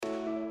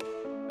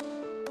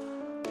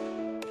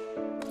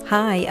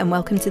Hi, and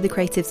welcome to the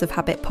Creatives of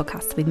Habit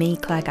podcast with me,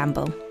 Claire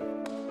Gamble.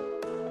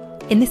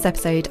 In this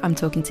episode, I'm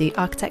talking to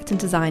architect and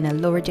designer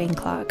Laura Jane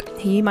Clark,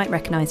 who you might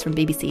recognise from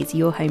BBC's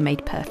Your Home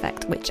Made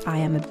Perfect, which I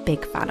am a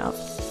big fan of.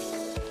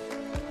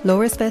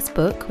 Laura's first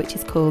book, which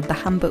is called The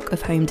Handbook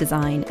of Home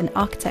Design, an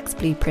architect's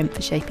blueprint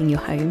for shaping your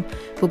home,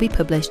 will be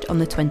published on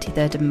the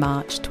 23rd of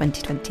March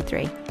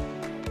 2023.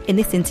 In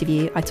this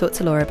interview, I talked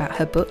to Laura about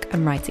her book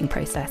and writing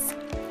process.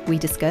 We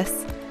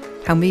discuss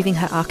how moving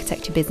her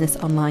architecture business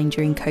online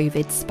during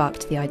COVID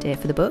sparked the idea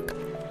for the book,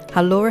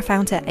 how Laura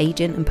found her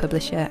agent and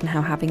publisher, and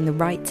how having the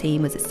right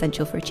team was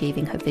essential for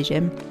achieving her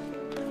vision.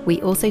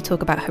 We also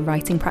talk about her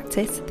writing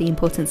practice, the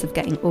importance of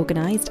getting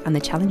organised, and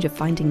the challenge of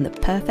finding the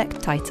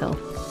perfect title.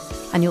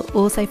 And you'll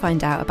also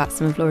find out about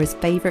some of Laura's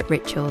favourite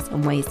rituals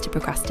and ways to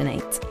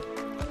procrastinate.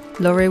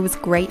 Laura was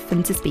great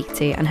fun to speak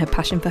to, and her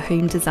passion for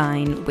home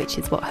design, which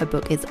is what her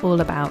book is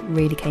all about,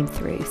 really came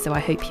through, so I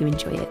hope you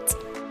enjoy it.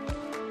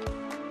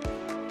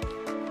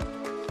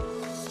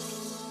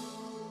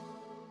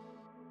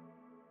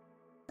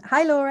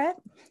 Hi, Laura.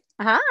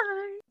 Hi.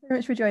 Thank you very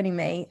much for joining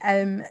me.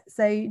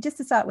 So just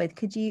to start with,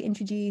 could you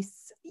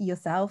introduce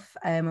yourself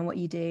and what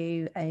you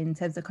do in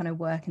terms of kind of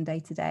work and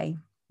day to day?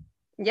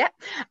 Yeah,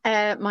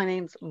 my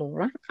name's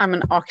Laura. I'm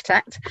an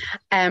architect,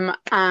 and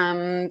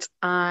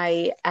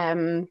I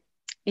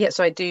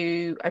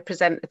I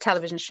present a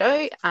television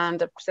show,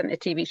 and I've presented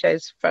TV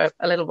shows for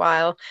a little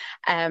while,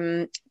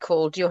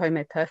 called Your Home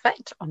Made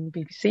Perfect on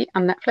BBC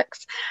and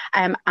Netflix,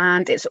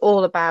 and it's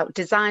all about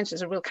design. So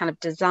it's a real kind of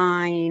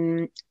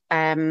design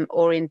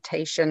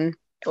orientation,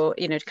 or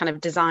kind of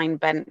design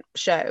bent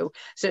show.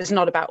 So it's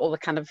not about all the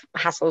kind of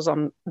hassles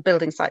on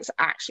building sites, it's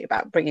actually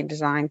about bringing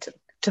design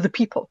to the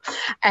people.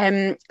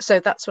 So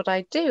that's what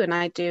I do, and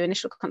I do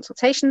initial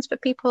consultations for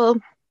people.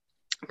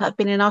 I've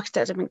been an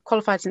architect, I've been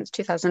qualified since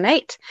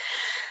 2008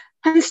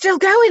 and still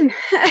going.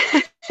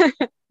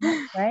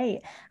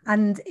 Great.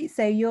 And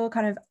so your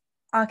kind of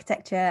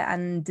architecture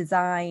and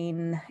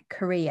design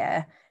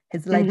career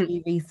has led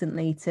you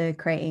recently to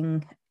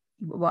creating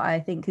what I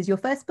think is your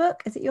first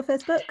book. Is it your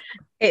first book?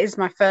 It is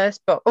my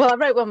first book. Well, I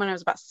wrote one when I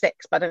was about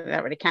 6, but I don't think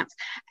that really counts.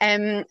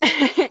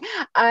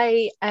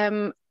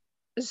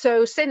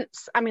 So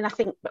since, I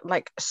think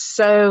like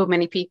so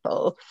many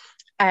people,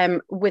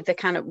 with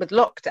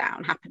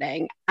lockdown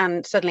happening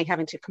and suddenly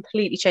having to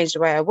completely change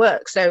the way I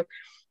work. So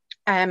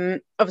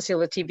obviously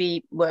all the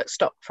TV work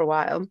stopped for a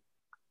while,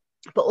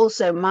 but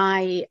also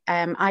I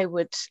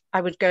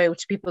would go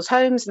to people's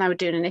homes and I would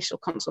do an initial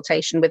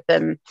consultation with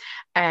them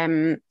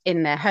in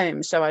their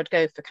home. So I'd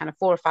go for kind of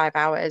 4 or 5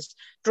 hours,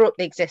 draw up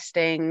the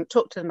existing,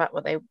 talk to them about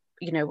what they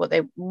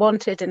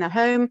wanted in their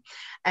home,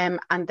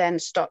 and then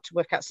start to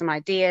work out some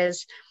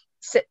ideas,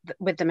 sit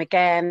with them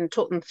again,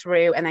 talk them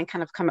through, and then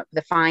kind of come up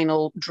with a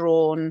final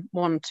drawn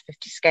 1:50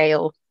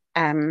 scale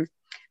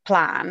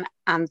plan.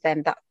 And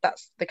then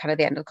that's the kind of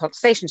the end of the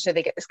conversation. So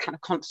they get this kind of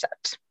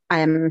concept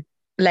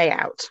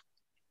layout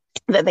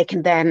that they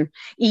can then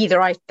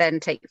I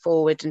then take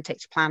forward and take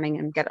to planning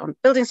and get it on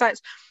building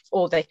sites,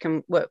 or they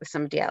can work with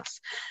somebody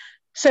else.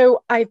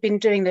 So I've been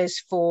doing this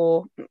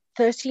for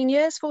 14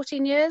 years.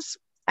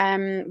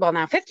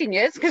 Now 15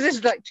 years, because this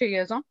is like 2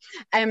 years on,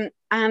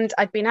 and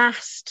I've been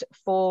asked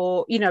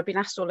all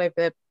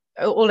over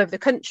the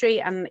country,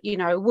 and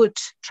I would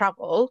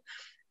travel,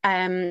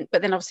 but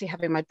then obviously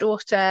having my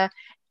daughter,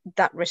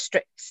 that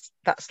restricts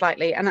that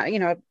slightly. And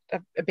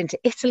I've been to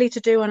Italy to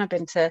do one, I've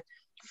been to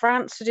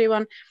France to do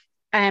one,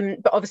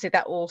 but obviously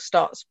that all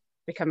starts to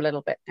become a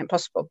little bit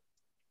impossible.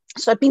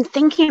 So I've been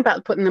thinking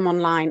about putting them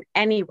online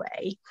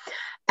anyway,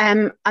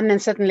 and then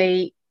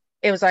suddenly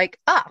it was like,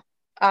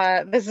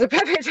 this is a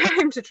perfect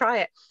time to try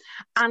it.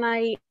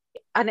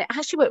 And it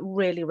actually worked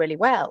really, really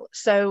well.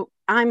 So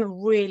I'm a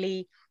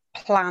really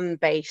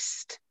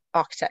plan-based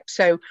architect.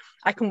 So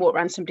I can walk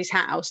around somebody's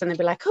house and they'll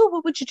be like, oh,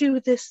 what would you do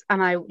with this?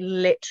 And I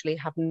literally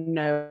have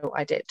no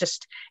idea.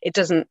 It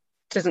doesn't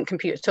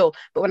compute at all.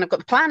 But when I've got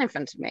the plan in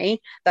front of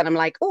me, then I'm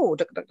like, oh,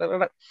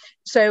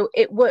 so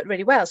it worked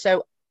really well.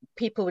 So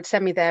people would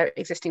send me their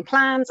existing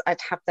plans.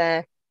 I'd have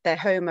their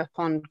home up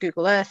on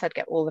Google Earth. I'd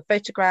get all the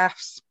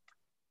photographs.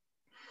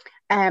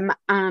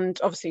 And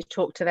obviously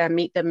talk to them,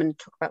 meet them, and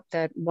talk about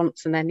their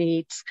wants and their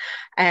needs,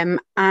 and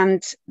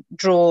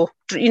do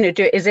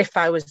it as if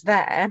I was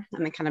there,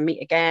 and then kind of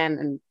meet again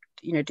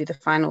and do the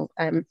final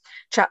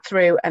chat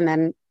through, and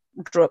then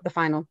draw up the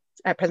final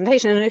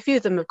presentation. And a few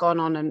of them have gone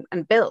on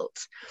and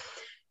built.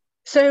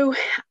 So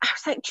I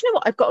was like, do you know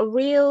what?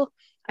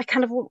 I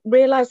kind of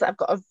realised that I've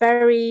got a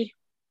very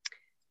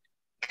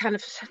kind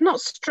of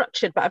not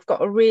structured, but I've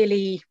got a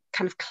really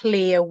kind of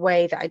clear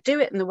way that I do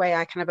it and the way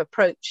I kind of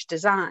approach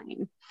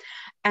design.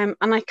 And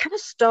I kind of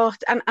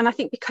start, and I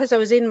think because I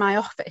was in my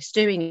office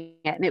doing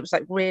it and it was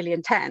like really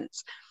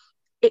intense,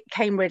 it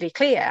came really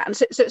clear. And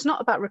so it's not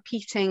about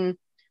repeating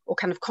or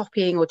kind of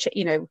copying or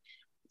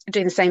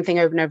doing the same thing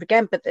over and over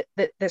again, but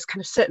that there's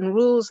kind of certain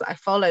rules that I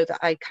follow that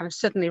I kind of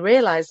suddenly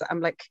realize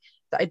that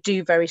I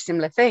do very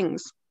similar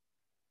things.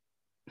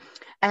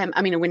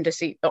 I mean, a window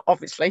seat,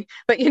 obviously,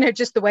 but, you know,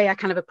 just the way I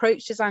kind of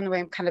approach design, the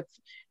way I kind of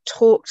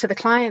talk to the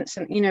clients,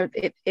 and, you know,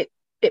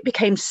 it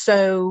became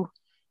such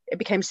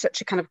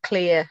a kind of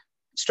clear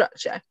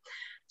structure.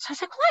 So I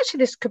was like, well, actually,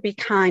 this could be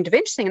kind of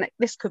interesting, and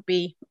this could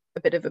be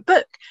a bit of a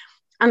book.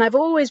 And I've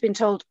always been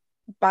told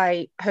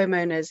by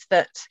homeowners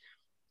that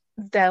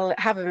they'll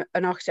have an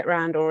architect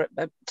round or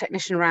a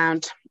technician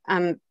round,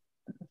 and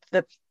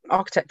the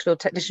architect or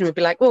technician would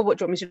be like, well, what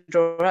do you want me to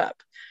draw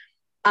up?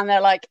 And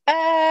they're like,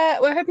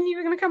 we're hoping you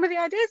were going to come with the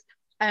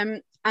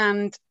ideas.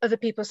 And other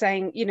people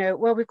saying, you know,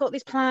 well, we've got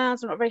these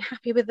plans, we're not very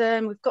happy with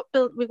them, we've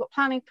got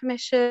planning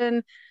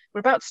permission, we're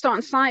about to start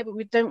on site, but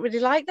we don't really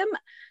like them.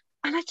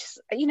 And I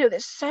just, you know,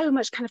 there's so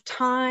much kind of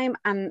time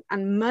and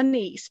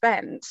money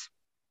spent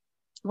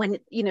when,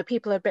 you know,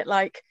 people are a bit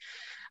like,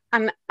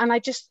 and I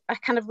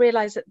kind of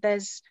realize that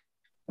there's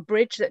a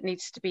bridge that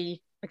needs to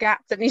be, a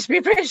gap that needs to be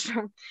bridged,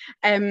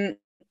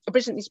 a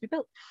bridge that needs to be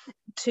built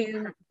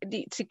to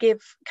give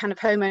kind of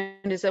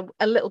homeowners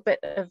a little bit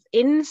of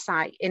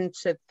insight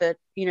into the,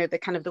 you know, the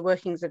kind of the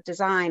workings of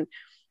design,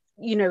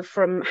 you know,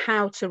 from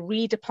how to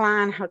read a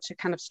plan, how to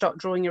kind of start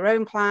drawing your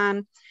own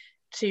plan,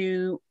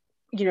 to,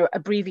 you know,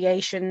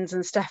 abbreviations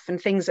and stuff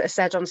and things that are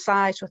said on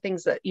site, or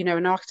things that, you know,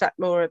 an architect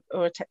or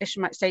a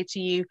technician might say to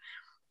you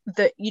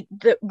that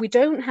we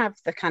don't have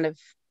the kind of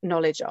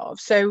knowledge of.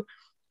 So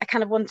I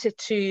kind of wanted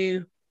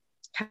to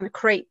kind of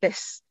create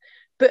this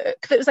book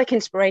that was like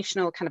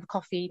inspirational, kind of a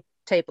coffee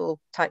table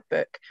type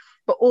book,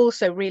 but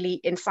also really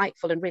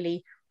insightful and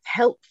really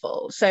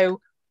helpful. So,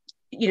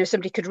 you know,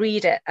 somebody could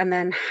read it and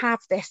then have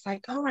this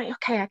like, all right,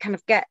 okay, I kind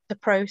of get the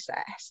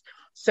process.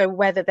 So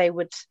whether they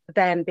would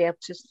then be able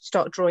to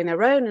start drawing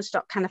their own and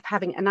start kind of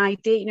having an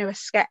idea, you know, a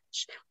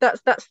sketch,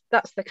 that's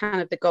the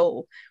kind of the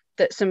goal,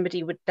 that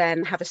somebody would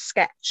then have a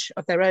sketch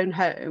of their own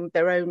home,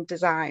 their own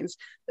designs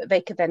that they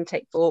could then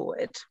take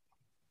forward.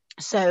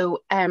 So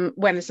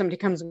when somebody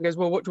comes and goes,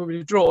 well, what do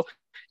we draw?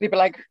 They'd be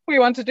like, we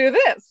want to do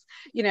this,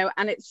 you know.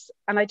 And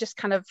I just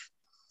kind of,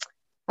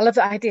 I love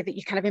the idea that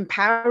you're kind of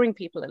empowering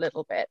people a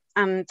little bit.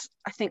 And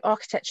I think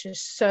architecture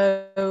is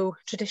so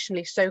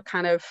traditionally so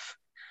kind of,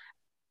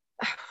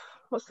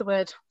 what's the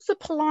word? What's the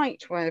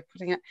polite way of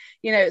putting it?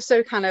 You know, it's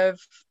so kind of,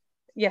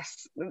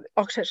 yes,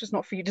 architecture is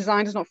not for you,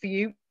 design is not for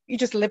you. You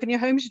just live in your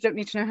homes, you don't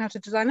need to know how to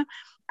design them.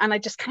 And I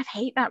just kind of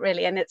hate that,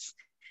 really. And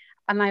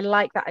I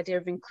like that idea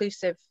of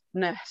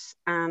inclusiveness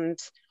and,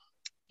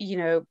 you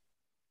know,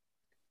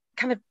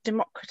 kind of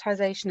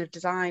democratization of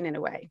design in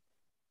a way.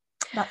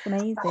 That's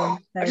amazing. So...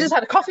 I've just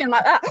had a coffee and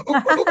like that.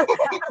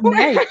 No,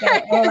 get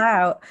it all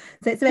out.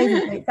 So it's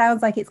amazing. So it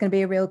sounds like it's going to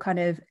be a real kind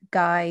of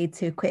guide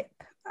to equip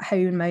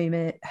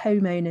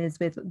homeowners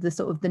with the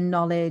sort of the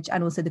knowledge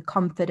and also the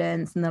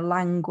confidence and the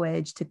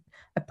language to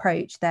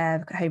approach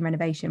their home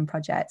renovation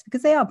projects,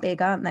 because they are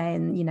big, aren't they?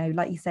 And, you know,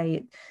 like you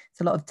say,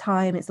 it's a lot of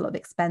time, it's a lot of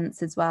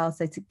expense as well.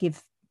 So to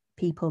give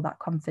people that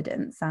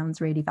confidence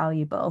sounds really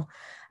valuable.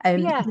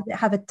 Does it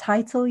have a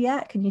title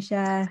yet? Can you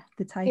share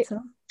the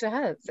title?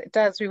 It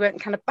does. We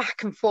went kind of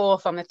back and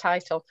forth on the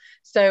title.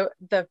 So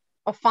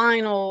our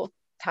final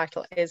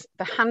title is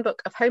The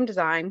Handbook of Home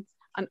Design,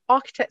 an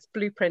architect's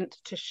blueprint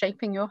to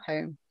shaping your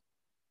home.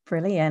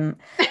 Brilliant.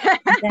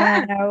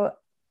 Now,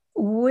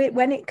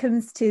 when it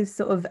comes to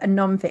sort of a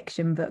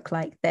non-fiction book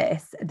like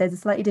this, there's a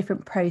slightly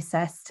different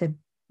process to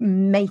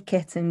make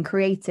it and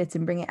create it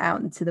and bring it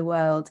out into the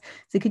world.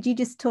 So could you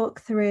just talk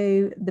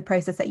through the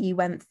process that you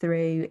went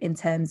through in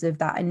terms of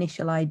that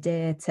initial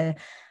idea to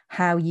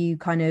how you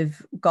kind of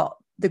got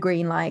the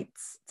green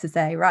lights to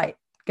say, right,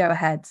 go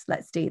ahead,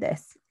 let's do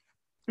this?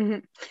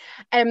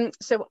 Mm-hmm.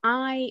 So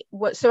I'd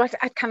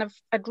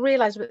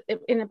realized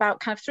in about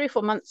kind of 3 or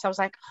 4 months, I was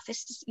like, oh,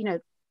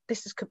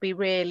 this could be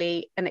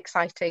really an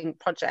exciting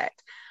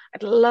project.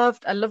 I love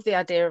the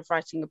idea of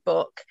writing a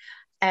book.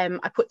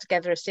 I put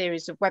together a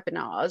series of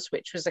webinars,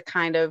 which was a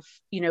kind of,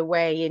 you know,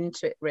 way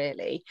into it,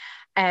 really.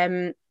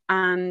 And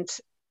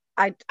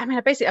I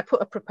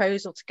put a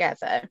proposal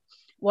together.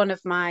 One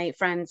of my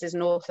friends is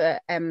an author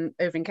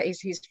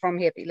he's from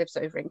here, but he lives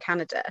over in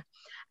Canada.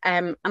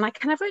 And I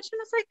kind of wrote to him,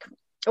 I was like,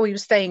 he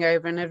was staying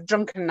over in a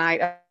drunken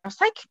night. I was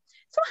like,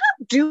 so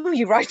how do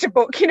you write a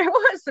book? You know,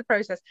 what's the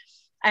process?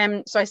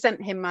 So I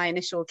sent him my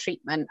initial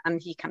treatment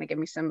and he kind of gave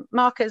me some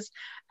markers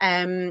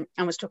and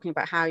was talking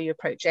about how you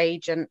approach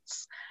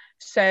agents.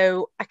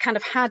 So I kind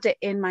of had it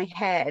in my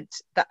head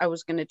that I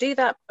was going to do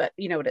that, but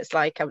you know what it's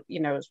like, I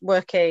was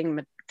working,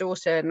 my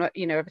daughter, and,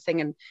 you know,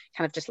 everything, and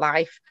kind of just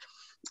life.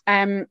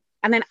 And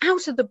then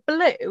out of the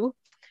blue,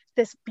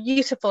 this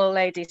beautiful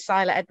lady,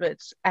 Sila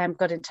Edwards,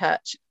 got in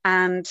touch,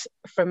 and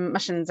from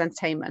Mushins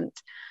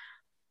Entertainment,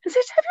 and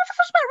said, have you ever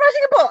thought about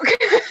writing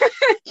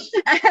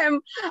a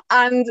book?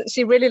 And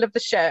she really loved the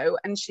show,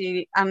 and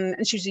she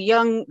was a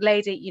young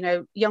lady, you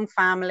know, young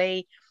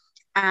family,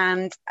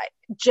 and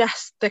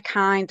just the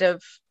kind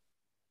of,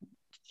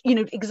 you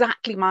know,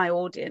 exactly my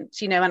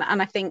audience, you know,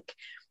 and I think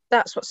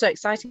that's what's so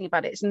exciting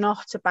about it. It's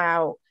not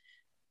about,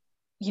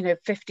 you know,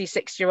 50,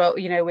 60-year-old,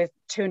 you know, with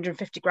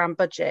 250 grand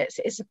budgets.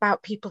 It's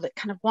about people that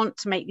kind of want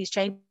to make these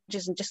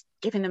changes and just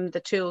giving them the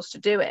tools to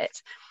do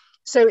it.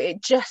 So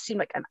it just seemed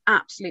like an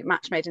absolute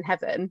match made in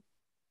heaven.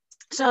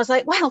 So I was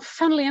like, well,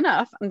 funnily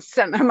enough, and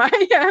sent her my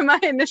my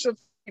initial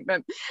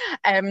statement,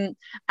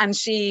 and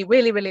she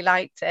really, really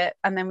liked it.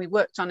 And then we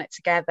worked on it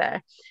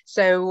together.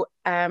 So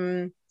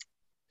I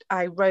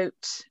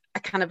wrote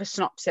a kind of a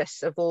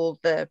synopsis of all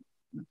the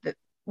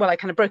well, I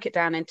kind of broke it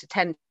down into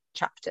 10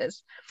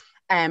 chapters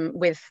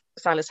with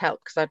Sila's help,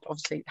 because I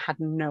obviously had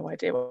no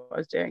idea what I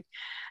was doing.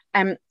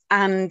 And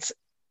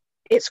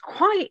it's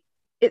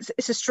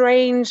a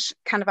strange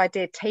kind of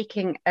idea,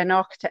 taking an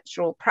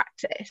architectural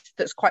practice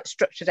that's quite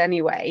structured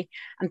anyway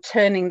and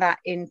turning that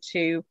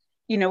into,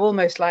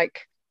 almost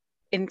like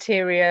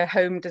interior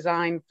home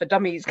design for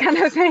dummies kind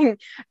of thing,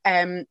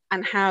 and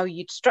how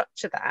you'd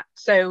structure that.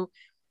 So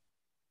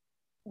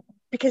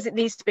because it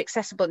needs to be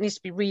accessible, it needs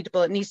to be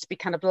readable, it needs to be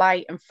kind of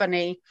light and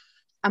funny.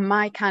 And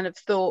my kind of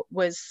thought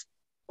was,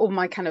 or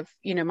my kind of,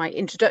 my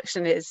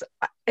introduction is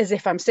as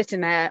if I'm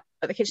sitting there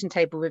at the kitchen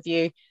table with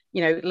you,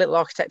 little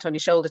architect on your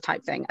shoulder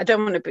type thing. I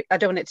don't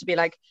want it to be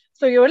like,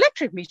 so your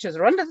electric meters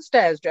are under the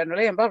stairs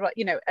generally, and blah, blah,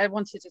 I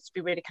wanted it to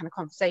be really kind of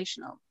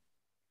conversational.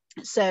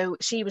 So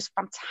she was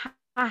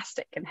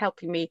fantastic in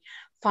helping me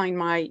find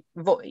my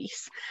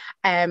voice.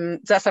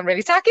 Does that sound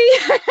really tacky?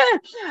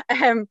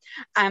 And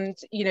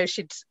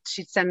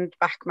she'd send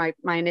back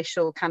my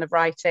initial kind of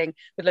writing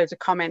with loads of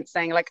comments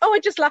saying like, oh, I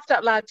just laughed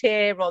out loud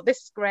here, or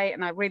this is great,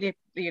 and I really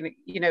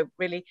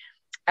really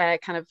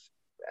kind of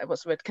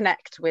what's the word,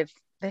 connect with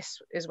this,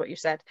 is what you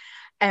said.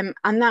 And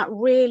that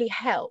really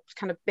helped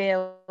kind of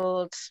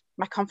build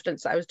my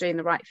confidence that I was doing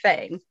the right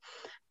thing.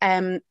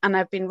 And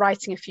I've been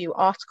writing a few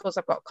articles.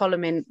 I've got a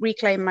column in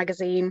Reclaim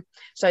magazine.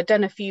 So I've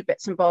done a few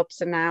bits and bobs,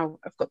 and now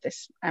I've got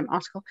this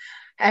article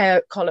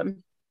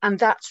column. And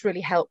that's really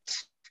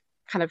helped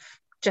kind of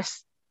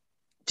just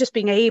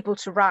being able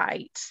to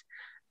write.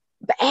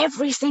 But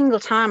every single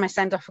time I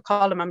send off a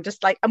column, I'm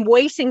just like, I'm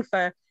waiting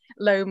for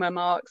Loma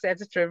Marks, the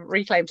editor of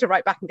Reclaim, to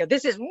write back and go,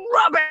 this is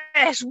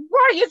rubbish.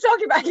 What are you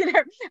talking about?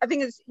 I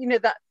think it's,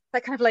 that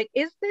kind of like,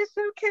 is this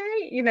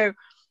okay?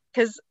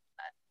 Because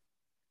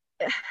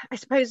I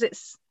suppose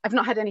I've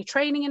not had any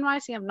training in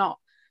writing. I'm not,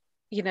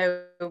 I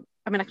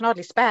can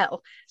hardly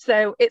spell.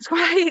 So it's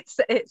been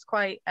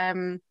quite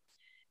an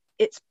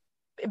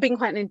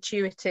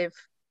intuitive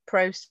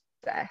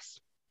process.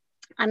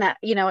 And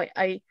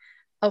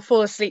I'll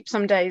fall asleep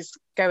some days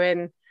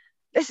going,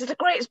 this is the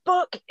greatest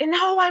book in the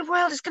whole wide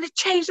world. It's going to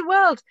change the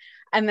world.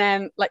 And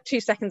then like 2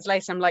 seconds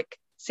later, I'm like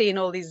seeing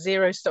all these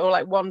 0-star,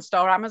 like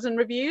 1-star Amazon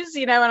reviews,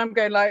 and I'm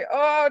going like,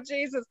 oh,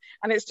 Jesus.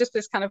 And it's just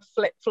this kind of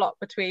flip flop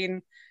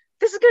between,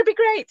 this is going to be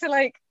great, to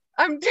like,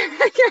 I'm going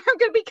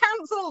to be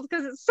cancelled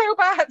because it's so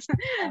bad. So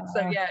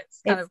yeah,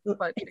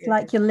 it's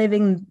like you're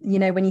living,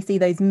 when you see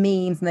those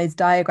memes and those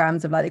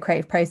diagrams of like the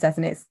creative process,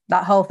 and it's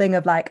that whole thing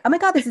of like, oh my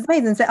God, this is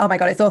amazing. So, oh my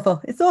God, it's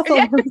awful.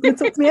 Yeah. Don't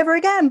talk to me ever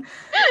again.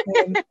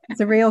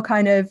 It's a real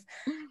kind of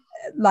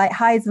like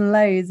highs and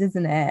lows,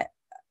 isn't it?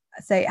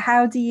 So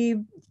how do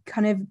you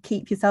kind of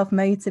keep yourself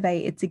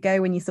motivated to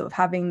go when you're sort of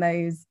having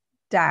those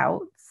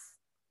doubts?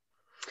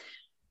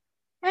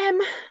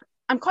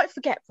 I'm quite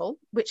forgetful,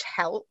 which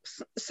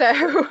helps. So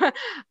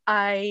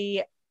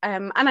I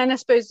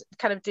suppose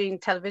kind of doing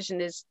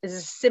television is a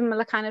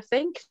similar kind of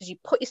thing, because you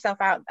put yourself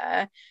out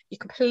there, you're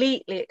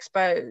completely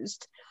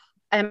exposed.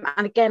 And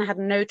again, I had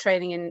no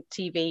training in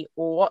TV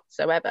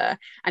whatsoever.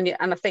 And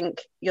I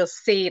think you'll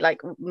see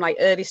like my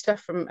early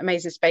stuff from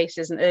Amazing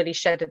Spaces and early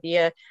Shed of the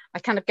Year, I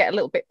kind of get a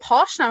little bit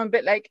posh now. I'm a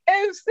bit like,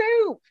 oh,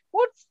 so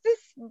what's this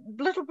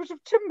little bit of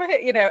timber,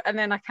 and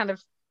then I kind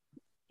of,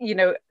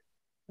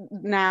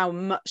 now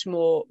much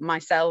more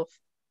myself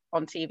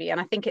on TV.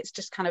 And I think it's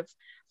just kind of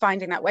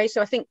finding that way.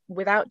 So I think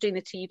without doing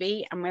the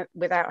TV and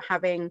without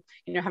having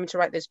to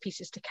write those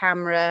pieces to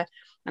camera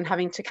and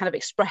having to kind of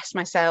express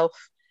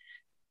myself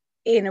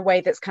in a way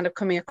that's kind of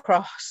coming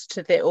across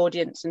to the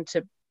audience and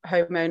to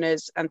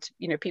homeowners and to,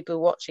 people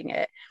watching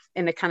it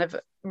in a kind of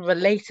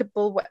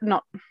relatable way,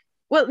 not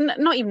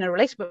even a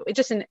relatable,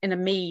 just in a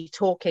me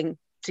talking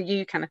to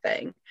you kind of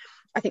thing.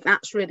 I think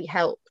that's really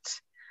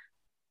helped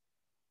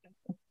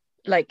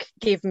like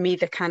give me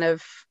the kind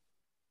of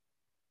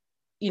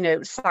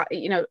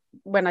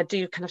when I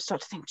do kind of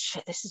start to think,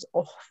 shit, this is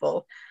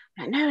awful,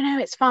 like, no,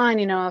 it's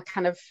fine, I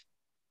kind of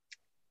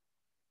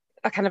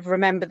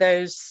remember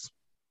those,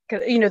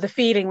 the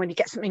feeling when you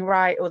get something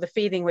right, or the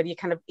feeling when you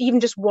kind of, even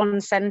just one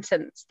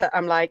sentence that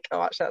I'm like,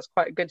 oh, actually that's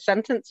quite a good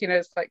sentence,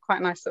 it's like quite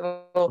a nice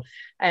little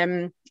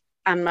and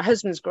my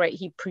husband's great,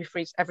 he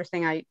proofreads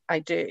everything I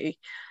do,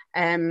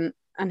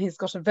 and he's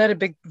got a very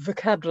big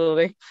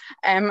vocabulary.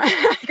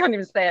 I can't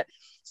even say it.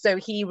 So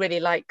he really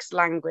likes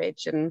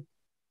language, and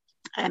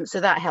so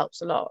that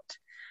helps a lot.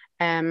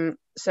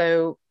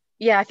 So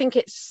yeah, I think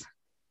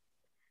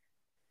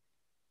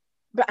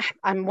but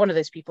I'm one of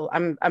those people.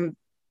 I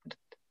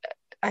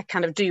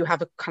kind of do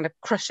have a kind of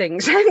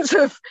crushing sense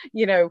of,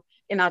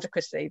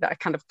 inadequacy that I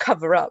kind of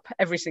cover up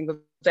every single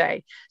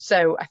day.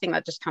 So I think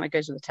that just kind of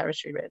goes with the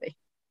territory, really.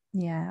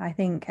 Yeah, I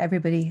think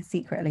everybody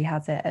secretly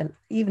has it,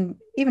 even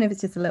if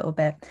it's just a little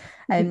bit.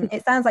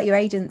 It sounds like your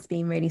agent's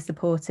been really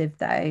supportive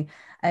though.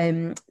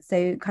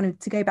 So kind of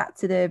to go back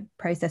to the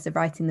process of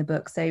writing the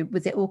book, so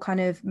was it all kind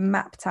of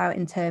mapped out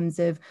in terms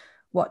of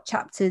what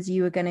chapters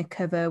you were going to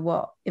cover,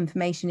 what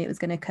information it was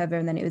going to cover,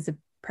 and then it was a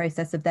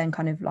process of then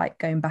kind of like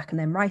going back and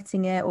then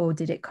writing it, or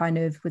did it kind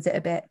of, was it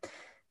a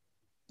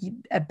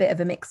bit of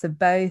a mix of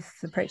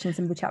both, approaching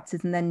some of the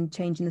chapters and then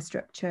changing the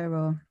structure,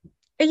 or?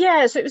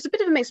 Yeah, so it was a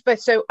bit of a mix of both.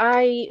 So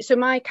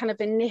my kind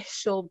of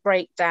initial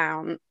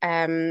breakdown,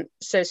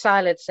 so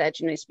Sila had said,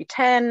 you know, it needs to be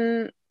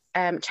 10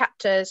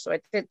 chapters. So I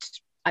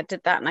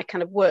did that, and I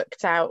kind of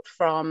worked out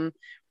from,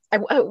 I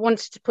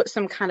wanted to put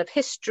some kind of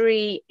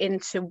history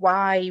into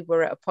why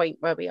we're at a point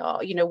where we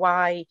are, you know,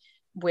 why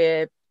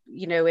we're,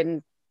 you know,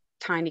 in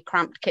tiny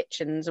cramped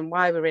kitchens, and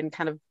why we're in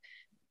kind of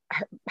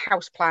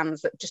house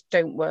plans that just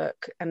don't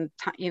work, and,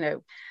 you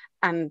know,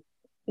 and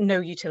no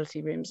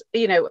utility rooms,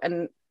 you know,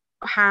 and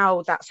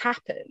how that's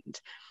happened.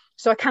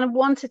 So I kind of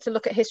wanted to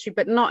look at history,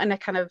 but not in a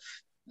kind of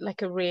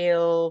like a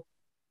real,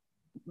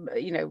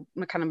 you know,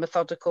 kind of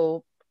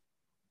methodical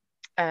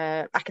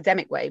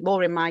academic way,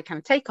 more in my kind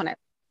of take on it.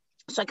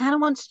 So I kind of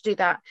wanted to do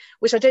that,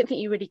 which I don't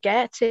think you really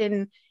get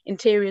in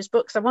interiors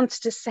books. I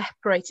wanted to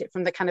separate it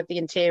from the kind of the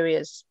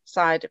interiors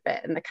side of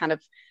it, and the kind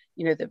of,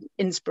 you know, the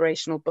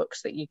inspirational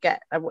books that you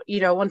get.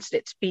 You know, I wanted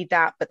it to be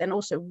that, but then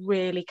also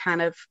really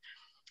kind of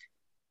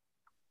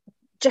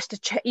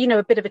just you know,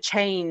 a bit of a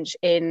change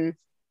in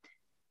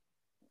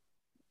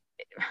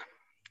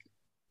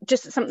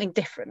just something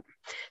different.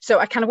 So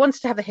I kind of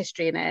wanted to have a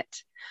history in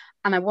it,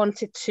 and I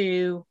wanted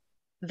to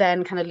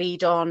then kind of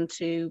lead on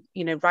to,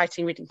 you know,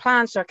 writing, reading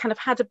plans. So I kind of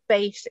had a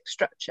basic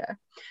structure.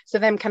 So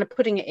then kind of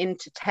putting it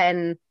into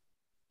 10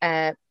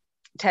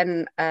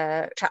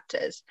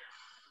 chapters.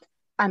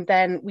 And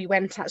then we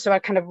went out, so I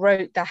kind of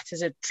wrote that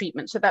as a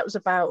treatment. So that was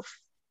about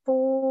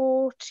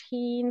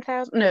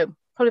 14,000, no,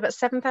 probably about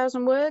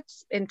 7,000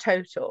 words in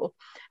total.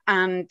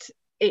 And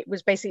it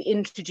was basically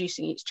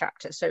introducing each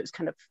chapter. So it was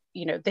kind of,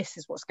 you know, this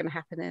is what's going to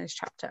happen in this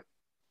chapter.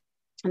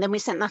 And then we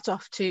sent that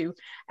off to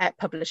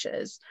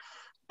publishers.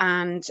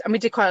 And we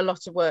did quite a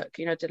lot of work,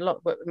 you know, did a lot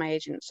of work with my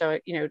agent. So,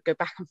 you know, go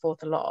back and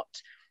forth a lot.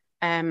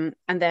 And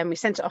then we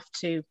sent it off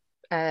to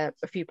a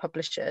few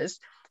publishers.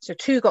 So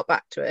 2 got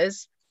back to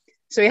us.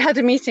 So we had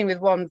a meeting with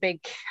one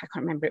big, I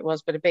can't remember it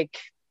was, but a big,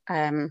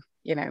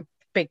 you know,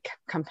 big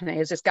company.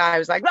 As this guy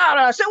was like,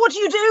 so what do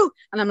you do?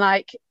 And I'm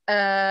like,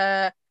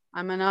 I'm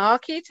an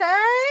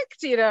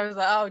architect. You know, I was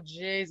like, oh,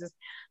 Jesus.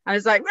 I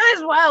was like,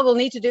 well, we'll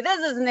need to do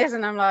this and this.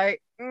 And I'm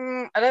like,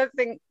 I don't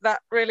think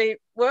that really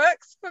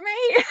works for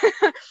me.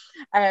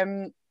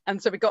 And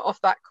so we got off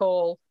that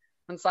call,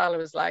 and Sila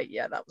was like,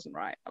 yeah, that wasn't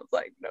right. I was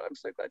like, no, I'm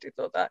so glad you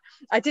thought that.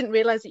 I didn't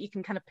realize that you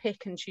can kind of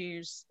pick and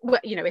choose.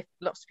 Well, you know, if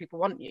lots of people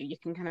want you, you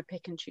can kind of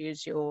pick and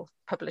choose your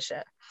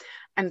publisher.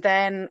 And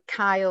then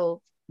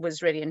Kyle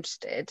was really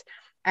interested.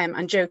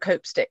 And Jo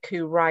Copestick,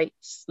 who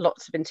writes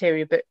lots of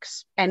interior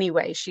books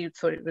anyway, she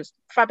thought it was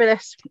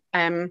fabulous.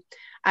 So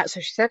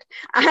she said.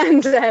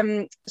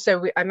 And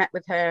so I met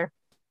with her,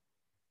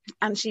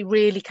 and she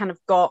really kind of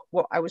got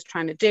what I was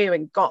trying to do,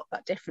 and got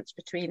that difference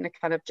between the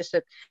kind of just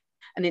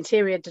an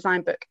interior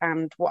design book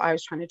and what I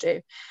was trying to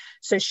do.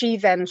 So she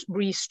then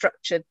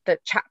restructured the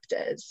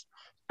chapters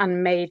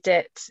and made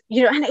it,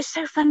 you know, and it's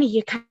so funny,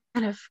 you kind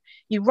of,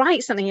 you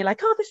write something, you're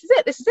like, oh, this is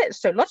it,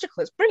 it's so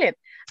logical, it's brilliant,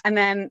 and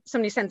then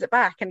somebody sends it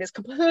back and it's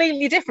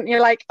completely different.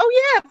 You're like, oh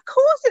yeah, of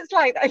course it's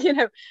like that, you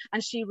know.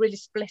 And she really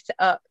split it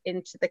up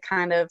into the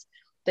kind of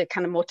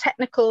more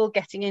technical,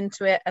 getting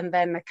into it, and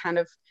then the kind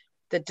of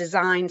the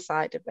design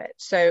side of it.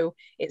 So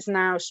it's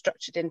now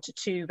structured into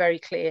 2 very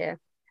clear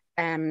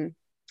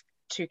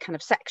 2 kind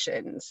of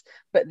sections,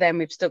 but then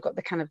we've still got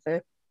the kind of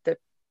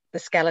the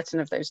skeleton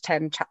of those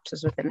 10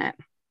 chapters within it.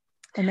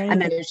 Amazing.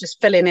 And then it's just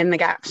filling in the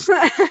gaps.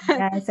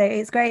 Yeah, so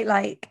it's great.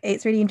 Like,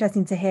 it's really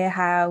interesting to hear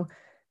how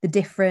the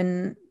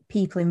different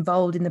people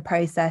involved in the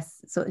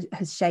process sort of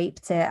has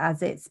shaped it,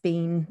 as it's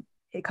been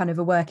kind of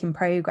a work in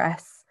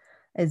progress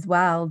as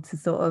well, to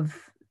sort of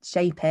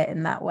shape it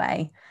in that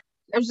way.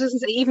 I was just going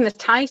to say, even the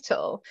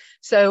title.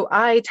 So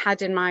I'd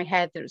had in my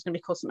head that it was going to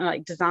be called something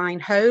like Design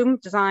Home,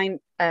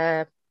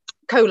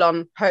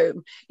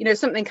 Home, you know,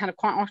 something kind of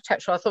quite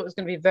architectural. I thought it was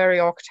going to be very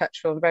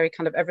architectural and very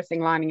kind of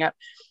everything lining up.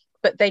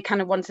 But they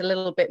kind of wanted a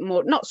little bit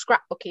more, not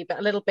scrapbooky, but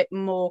a little bit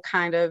more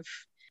kind of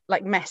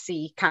like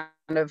messy kind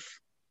of.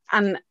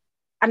 And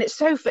it's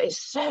so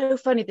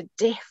funny, the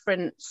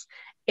difference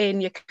in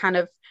your kind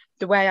of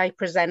the way I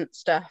present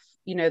stuff,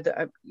 you know,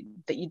 that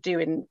you do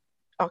in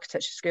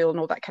architecture school and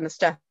all that kind of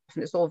stuff.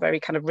 And it's all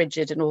very kind of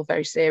rigid and all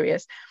very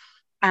serious.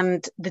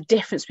 And the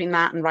difference between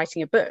that and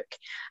writing a book.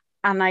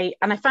 And I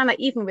found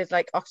that even with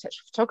like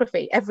architectural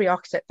photography, every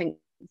architect thinks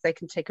they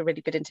can take a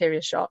really good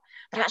interior shot,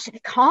 but actually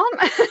they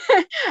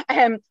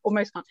can't, or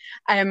most can't,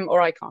 or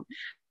I can't.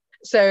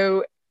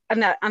 So,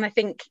 and I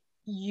think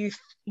you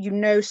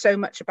know so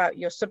much about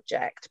your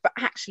subject, but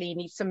actually you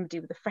need somebody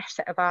with a fresh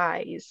set of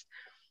eyes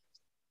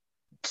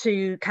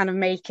to kind of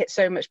make it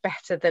so much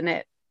better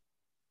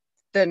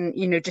than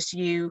you know, just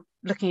you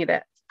looking at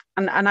it.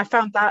 And I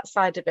found that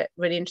side of it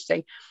really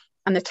interesting.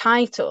 And the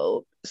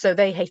title, so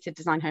they hated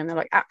design home. They're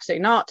like,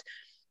 absolutely not.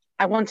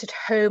 I wanted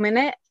home in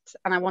it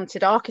and I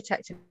wanted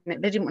architect in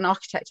it. They didn't want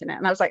architect in it.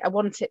 And I was like, I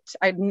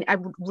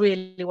would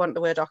really want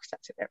the word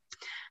architect in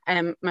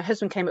it. My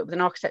husband came up with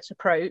an architect's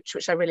approach,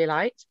 which I really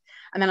liked.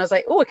 And then I was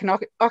like, oh, I can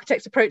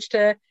architect's approach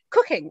to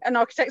cooking, an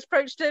architect's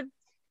approach to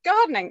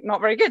gardening,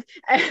 not very good.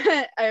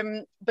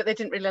 But they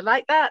didn't really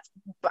like that.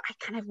 But I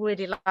kind of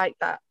really like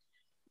that,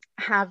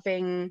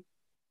 having,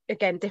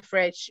 again,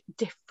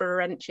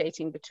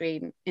 differentiating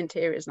between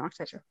interiors and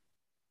architecture.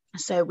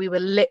 So we were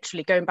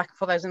literally going back and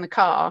forth. I was in the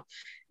car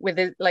with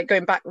it, like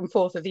going back and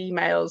forth with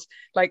emails,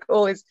 like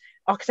all this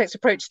architect's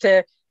approach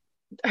to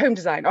home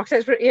design,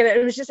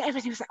 it was just,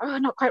 everything was like, oh,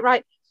 not quite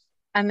right.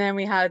 And then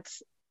we had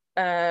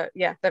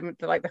then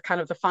like the kind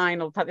of the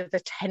final,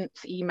 the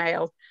 10th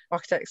email,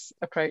 architect's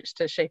approach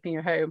to shaping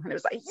your home, and it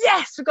was like,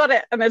 yes, we got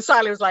it. And then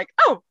Sally was like,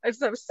 oh, it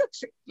was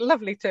such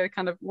lovely to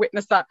kind of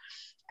witness that.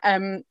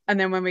 And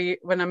then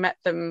when I met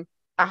them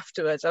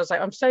afterwards, I was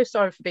like, I'm so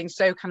sorry for being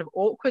so kind of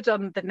awkward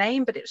on the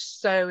name, but it's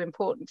so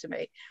important to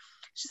me.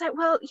 She's like,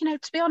 well, to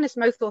be honest,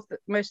 most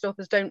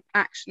authors don't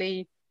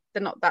actually,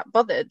 they're not that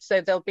bothered,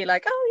 so they'll be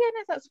like, oh yeah,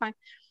 no, that's fine.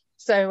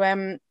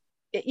 So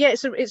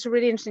it's a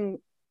really interesting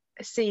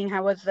seeing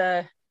how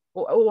other,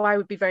 or I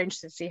would be very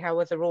interested to see how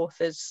other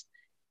authors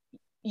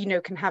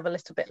can have a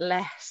little bit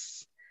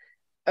less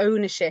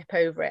ownership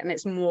over it, and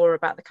it's more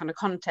about the kind of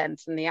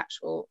content, and the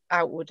actual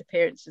outward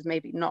appearances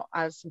maybe not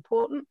as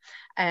important.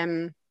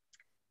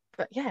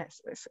 But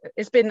yes,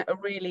 it's been a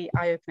really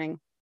eye-opening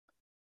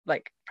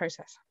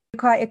process. You're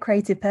quite a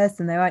creative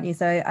person though, aren't you?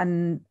 So,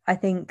 and I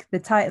think the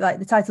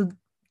title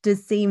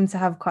does seem to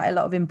have quite a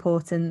lot of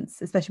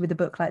importance, especially with a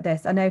book like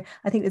this. I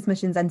think this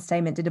Mushins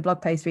Entertainment did a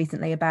blog post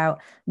recently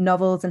about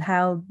novels and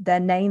how their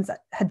names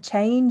had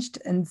changed,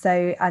 and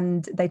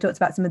they talked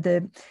about some of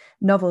the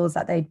novels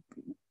that they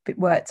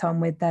worked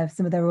on with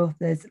some of their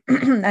authors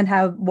and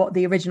what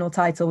the original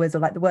title was, or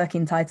like the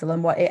working title,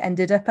 and what it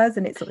ended up as,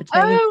 and it sort of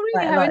changed. Oh,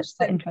 really? How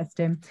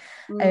interesting.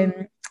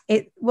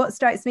 What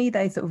strikes me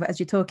though, sort of as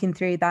you're talking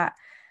through that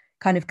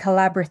kind of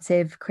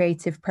collaborative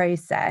creative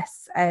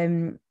process,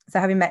 so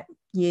having met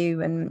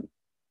you and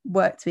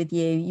worked with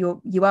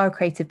you are a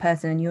creative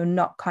person, and you're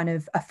not kind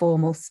of a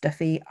formal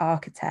stuffy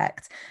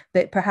architect,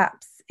 but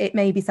perhaps it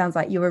maybe sounds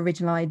like your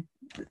original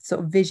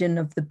sort of vision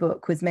of the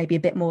book was maybe a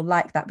bit more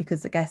like that,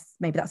 because I guess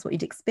maybe that's what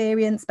you'd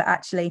experienced. But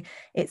actually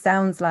it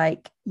sounds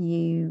like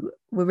you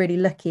were really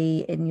lucky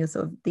in your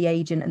sort of the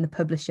agent and the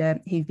publisher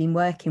who've been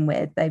working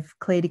with. They've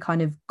clearly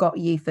kind of got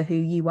you for who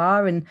you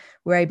are, and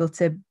were able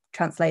to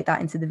translate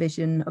that into the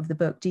vision of the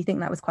book. Do you think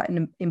that was quite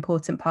an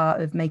important part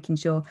of making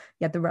sure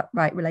you had the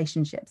right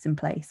relationships in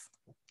place?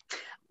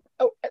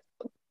 Oh,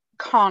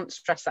 can't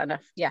stress that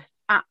enough. Yeah,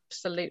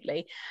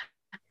 absolutely.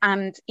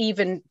 And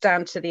even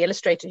down to the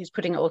illustrator who's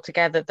putting it all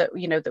together, that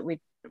we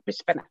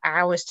spent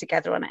hours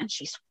together on it, and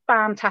she's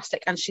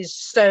fantastic, and she's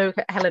so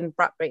Helen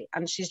Bradbury,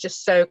 and she's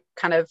just so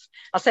kind of,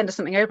 I'll send her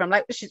something over, I'm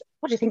like,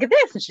 what do you think of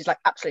this? And she's like,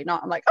 absolutely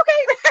not. I'm like, okay.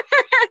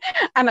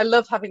 And I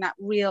love having that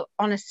real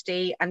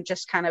honesty, and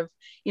just kind of,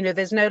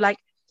 there's no like,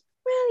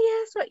 well,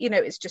 yes,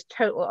 it's just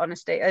total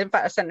honesty. In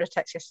fact, I sent her a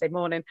text yesterday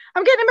morning,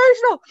 I'm getting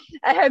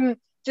emotional,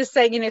 just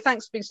saying,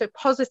 thanks for being so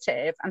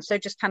positive and so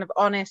just kind of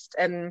honest,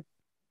 and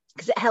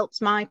because it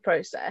helps my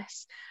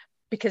process.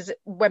 Because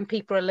when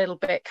people are a little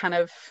bit kind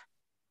of,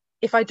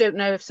 if I don't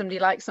know if somebody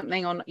likes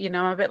something, on I'm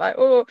a bit like,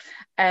 oh,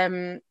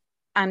 and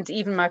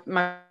even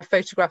my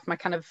photograph, my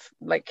kind of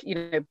like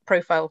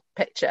profile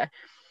picture,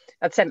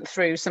 I'd sent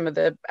through some of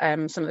the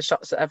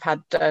shots that I've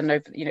had done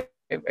over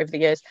the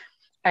years,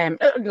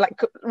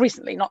 like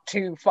recently, not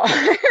too far,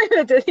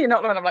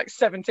 not when I'm like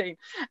 17,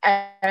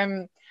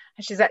 and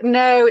she's like,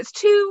 no, it's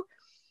too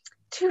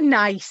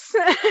nice.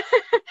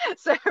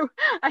 So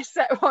I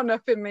set one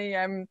up in me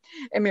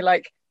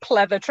like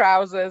pleather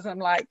trousers, and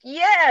like,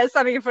 yeah,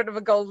 standing in front of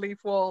a gold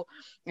leaf wall,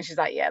 and she's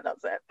like, yeah,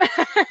 that's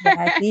it.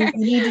 Yeah, you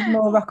needed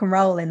more rock and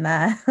roll in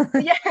there.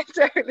 Yeah,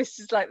 totally.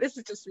 She's like, this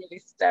is just really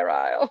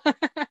sterile.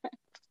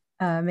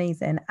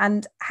 Amazing.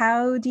 And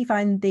how do you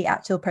find the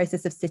actual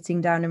process of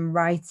sitting down and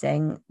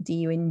writing? Do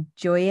you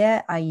enjoy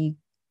it? Are you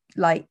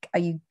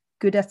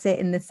good at it,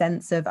 in the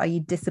sense of, are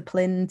you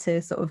disciplined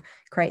to sort of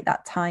create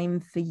that time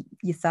for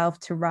yourself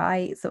to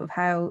write? Sort of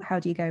how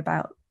do you go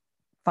about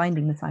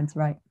finding the time to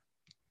write?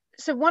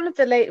 So one of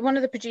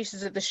the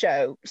producers of the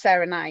show,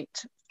 Sarah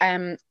Knight,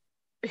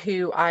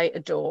 who I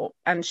adore,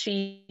 and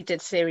she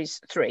did series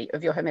 3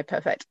 of Your Home Made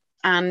Perfect,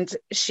 and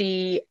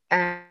she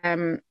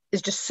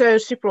is just so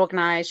super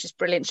organized. She's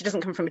brilliant. She doesn't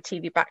come from a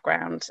TV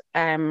background,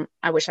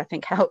 which I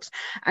think helps,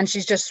 and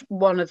she's just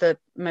one of the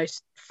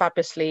most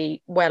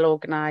fabulously well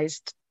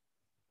organized.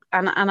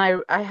 And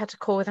I had to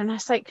call with her, and I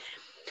was like,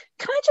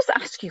 can I just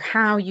ask you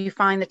how you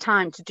find the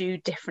time to do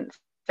different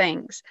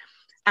things?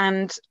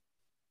 And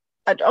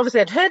I'd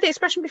heard the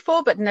expression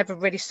before, but never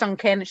really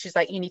sunk in. And she's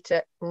like, you need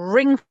to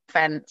ring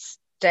fence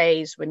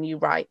days when you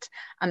write,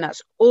 and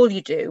that's all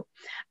you do.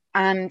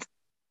 And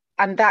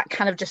that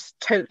kind of just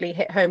totally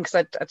hit home,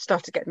 because I'd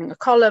started getting a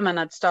column, and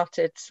I'd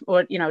started,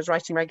 or I was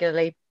writing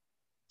regularly,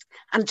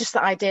 and just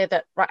the idea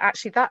that, right,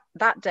 actually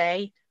that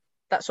day,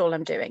 that's all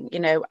I'm doing,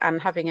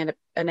 and having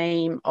an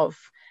aim of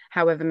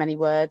however many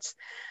words.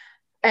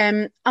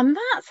 And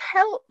that's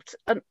helped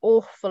an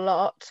awful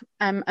lot.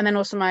 And then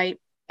also my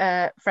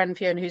friend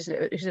Fiona, who's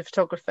a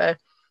photographer,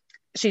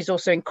 she's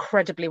also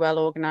incredibly well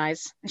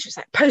organized, and she's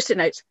like, post-it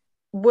notes,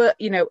 work,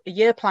 a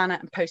year planner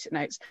and post-it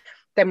notes.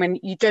 Then when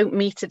you don't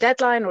meet a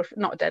deadline, or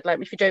not a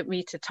deadline, if you don't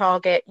meet a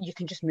target, you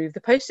can just move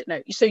the post-it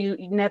note, so you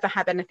never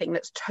have anything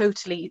that's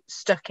totally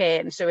stuck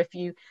in. So if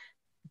you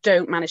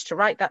don't manage to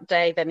write that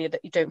day, then you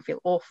don't feel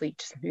awful, you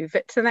just move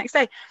it to the next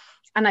day.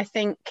 And I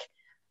think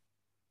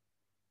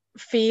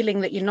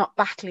feeling that you're not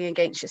battling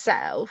against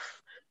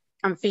yourself,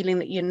 and feeling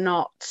that you're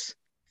not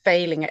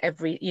failing at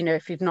every,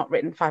 if you've not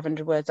written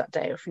 500 words that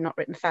day, or if you've not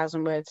written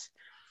 1,000 words.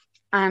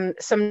 And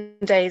some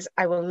days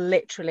I will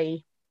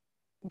literally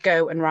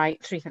go and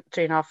write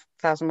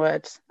 3,500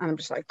 words, and I'm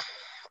just like,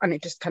 and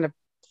it just kind of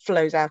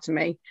flows out of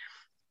me.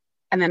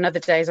 And then other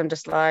days I'm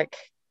just like,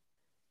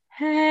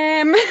 what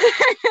am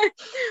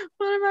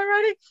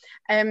I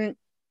writing?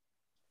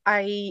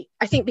 I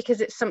think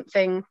because it's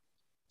something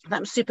that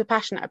I'm super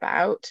passionate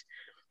about,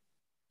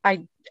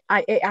 I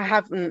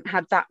haven't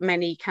had that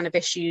many kind of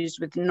issues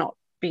with not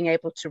being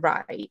able to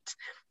write.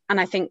 And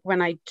I think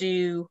when I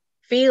do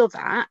feel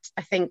that,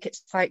 I think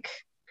it's like,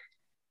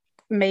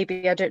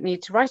 maybe I don't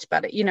need to write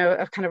about it. I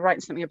was kind of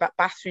writing something about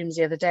bathrooms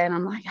the other day, and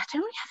I'm like, I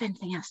don't really have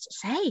anything else to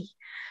say.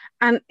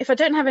 And if I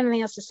don't have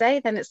anything else to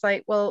say, then it's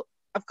like, well,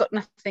 I've got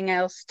nothing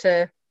else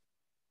to,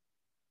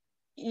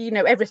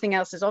 everything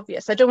else is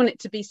obvious. I don't want it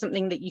to be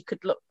something that you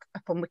could look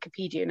up on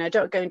Wikipedia. I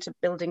don't go into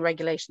building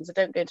regulations. I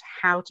don't go into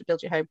how to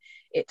build your home.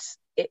 It's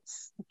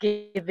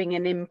giving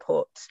an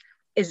input,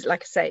 is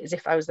like I say, as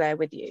if I was there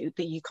with you,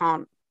 that you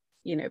can't,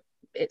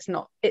 it's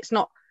not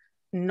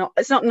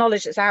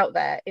knowledge that's out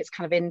there. It's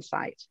kind of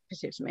insight,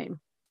 if you see what I mean.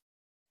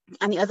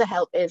 And the other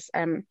help is,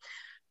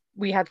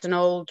 we had an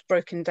old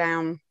broken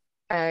down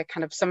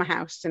kind of summer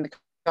house in the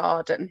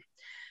garden.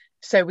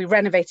 So we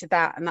renovated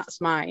that, and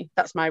that's my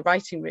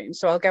writing room.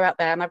 So I'll go out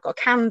there, and I've got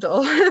a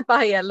candle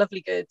by Our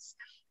Lovely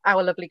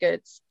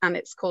Goods, and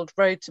it's called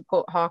Road to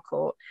Port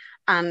Harcourt.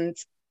 And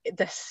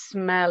the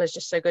smell is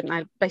just so good, and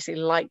I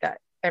basically light that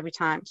every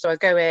time. So I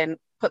go in,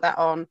 put that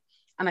on,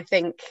 and I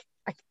think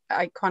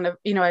I kind of,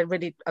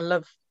 I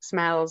love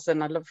smells,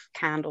 and I love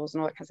candles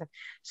and all that kind of stuff.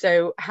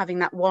 So having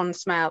that one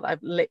smell,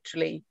 I've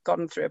literally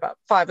gone through about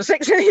 5 or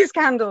 6 of these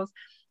candles.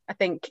 I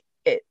think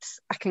I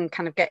can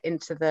kind of get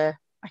into the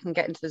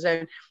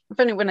zone. And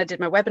funny, when I did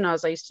my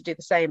webinars, I used to do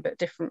the same,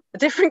 but a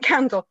different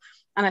candle.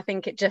 And I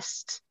think it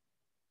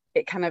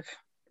kind of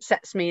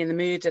sets me in the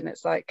mood, and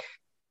it's like,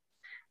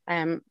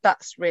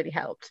 that's really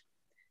helped,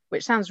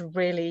 which sounds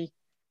really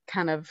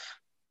kind of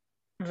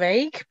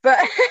vague, but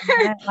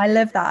yeah, I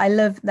love that. I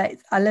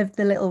love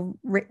the little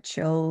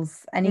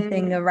rituals,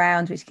 anything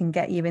around which can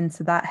get you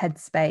into that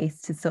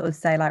headspace to sort of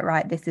say, like,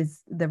 right, this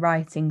is the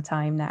writing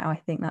time now. I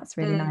think that's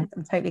really nice.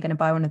 I'm totally going to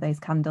buy one of those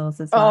candles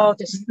as well. Oh,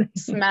 just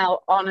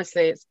smell,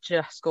 honestly, it's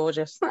just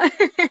gorgeous.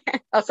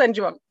 I'll send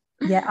you one.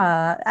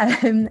 Yeah.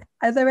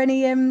 Are there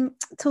any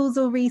tools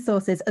or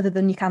resources other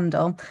than your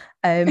candle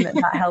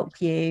that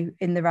help you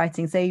in the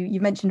writing? So you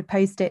mentioned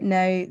post-it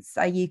notes.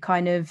 Are you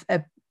kind of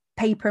a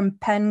paper and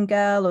pen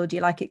girl, or do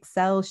you like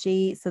Excel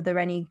sheets? Are there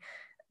any,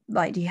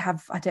 like, do you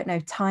have, I don't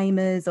know,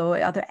 timers,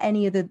 or are there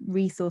any other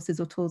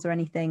resources or tools or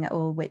anything at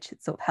all which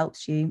sort of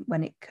helps you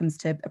when it comes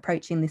to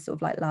approaching this sort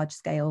of like large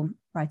scale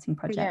writing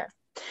project?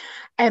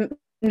 Yeah.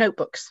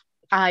 Notebooks.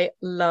 I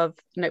love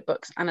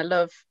notebooks, and I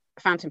love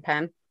fountain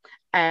pen.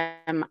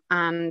 And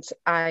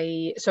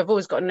I've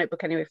always got a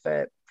notebook anyway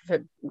for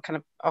kind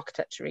of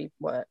architecture-y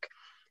work.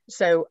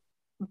 So,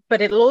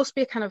 but it'll also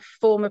be a kind of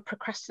form of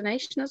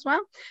procrastination as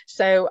well.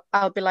 So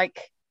I'll be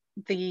like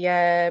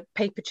the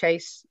Paper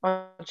Chase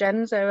or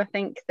Genzo, I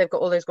think they've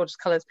got all those gorgeous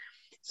colours.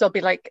 So I'll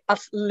be like, I'll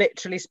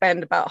literally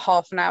spend about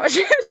half an hour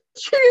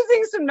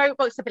choosing some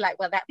notebooks. I'll be like,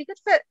 well, that'd be good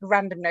for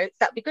random notes.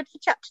 That'd be good for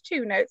chapter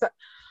 2 notes.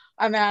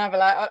 And then I'll be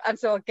like, and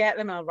so I'll get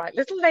them, I'll write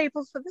little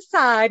labels for the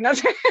side, and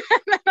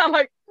then I'll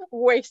like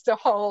waste a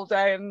whole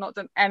day and not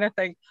done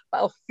anything, but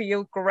I'll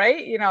feel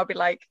great. I'll be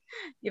like,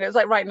 it's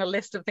like writing a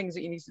list of things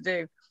that you need to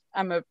do.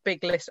 I'm a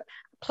big lister.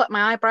 Pluck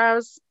my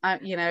eyebrows,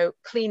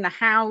 clean the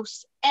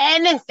house,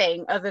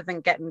 anything other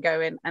than getting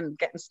going and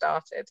getting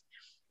started.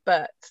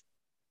 But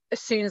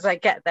as soon as I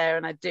get there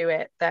and I do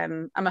it,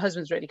 then, and my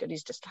husband's really good.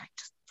 He's just like,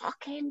 just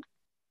fucking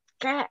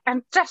get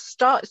and just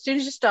start. As soon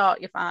as you start,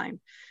 you're fine.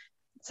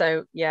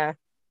 So yeah,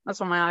 that's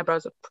why my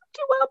eyebrows are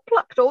pretty well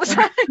plucked all the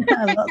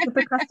time. Lots of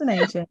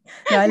procrastination.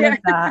 No, I love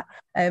that.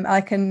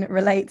 I can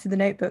relate to the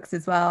notebooks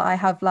as well. I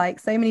have like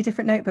so many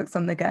different notebooks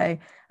on the go, and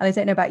I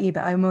don't know about you,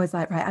 but I'm always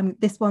like,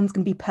 right, this one's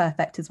gonna be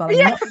perfect as well. I'm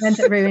not gonna end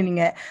up ruining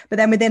it. But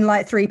then within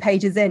like 3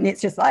 pages in, it's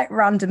just like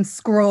random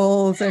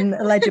scrawls and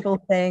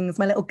illegible things.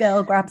 My little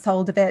girl grabs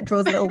hold of it,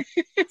 draws a little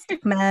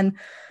stick man,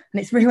 and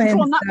it's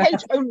ruined. On that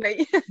page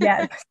only.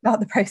 Yeah,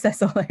 start the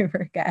process all over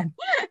again.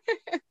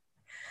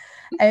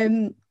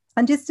 And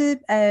just to,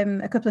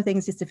 a couple of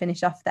things just to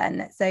finish off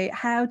then. So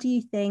how do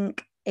you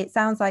think, it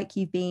sounds like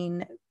you've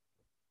been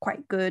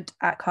quite good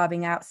at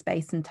carving out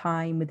space and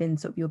time within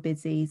sort of your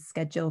busy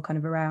schedule, kind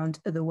of around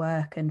other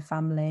work and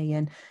family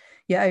and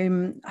your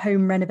own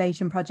home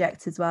renovation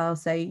projects as well.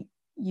 So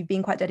you've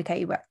been quite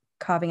dedicated at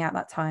carving out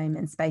that time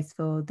and space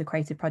for the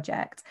creative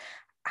project.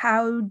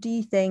 How do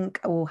you think,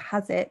 or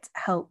has it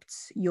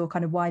helped your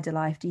kind of wider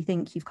life? Do you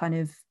think you've kind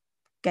of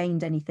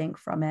gained anything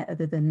from it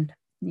other than,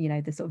 you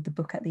know, the sort of the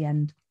book at the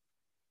end?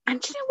 And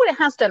do you know what it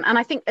has done? And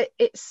I think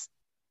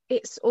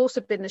it's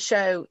also been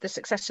the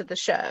success of the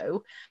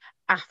show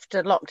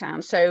after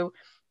lockdown. So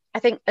I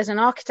think as an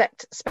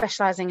architect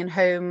specializing in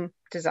home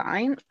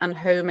design and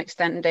home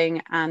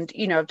extending, and,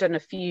 you know, I've done a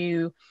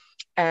few,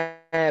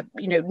 you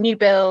know, new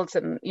builds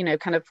and, you know,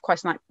 kind of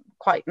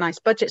quite nice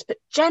budgets, but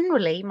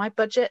generally my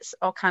budgets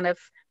are kind of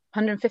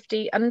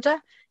 150 under,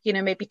 you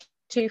know, maybe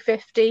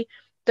 250.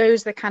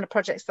 Those are the kind of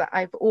projects that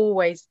I've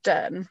always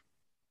done.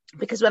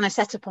 Because when I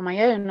set up on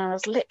my own, I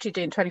was literally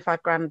doing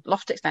 25 grand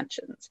loft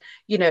extensions,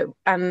 you know,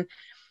 and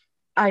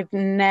I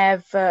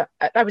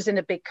was in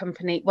a big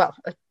company, well,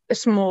 a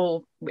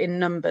small in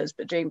numbers,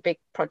 but doing big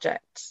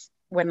projects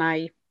when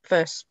I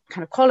first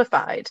kind of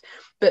qualified.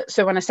 But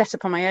so when I set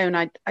up on my own,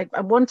 I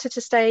wanted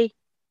to stay,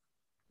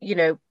 you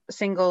know, a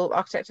single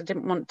architect. I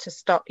didn't want to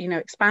stop, you know,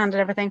 expand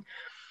and everything.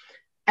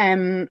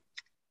 And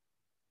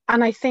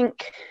I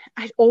think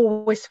I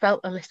always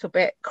felt a little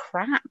bit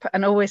crap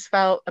and always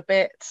felt a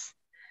bit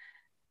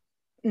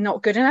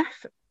not good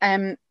enough.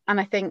 And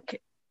I think,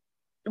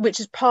 which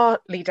is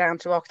partly down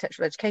to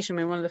architectural education.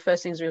 I mean, one of the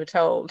first things we were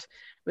told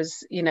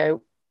was, you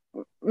know,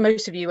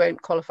 most of you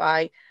won't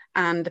qualify,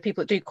 and the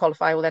people that do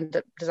qualify will end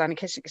up designing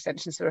kitchen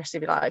extensions for the rest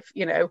of your life,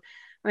 you know.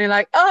 And you're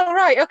like, oh,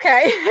 right,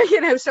 okay. You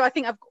know, so I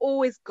think I've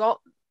always got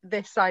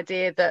this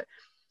idea that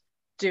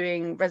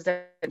doing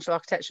residential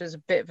architecture is a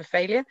bit of a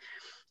failure.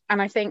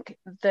 And I think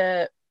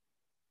the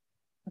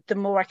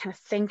more I kind of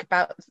think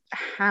about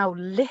how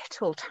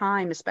little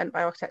time is spent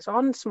by architects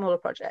on smaller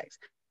projects,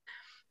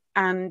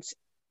 and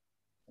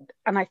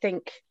I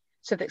think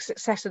so the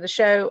success of the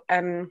show,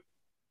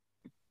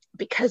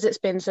 because it's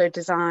been so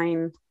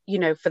designed, you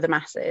know, for the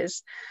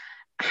masses,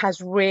 has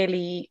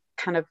really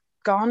kind of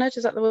garnered,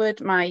 is that the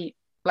word, my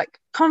like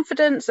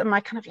confidence and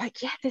my kind of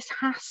like, yeah, this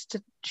has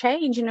to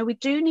change. You know, we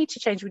do need to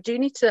change. We do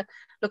need to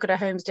look at our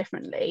homes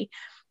differently.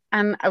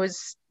 And I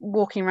was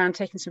walking around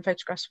taking some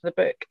photographs for the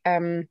book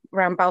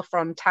around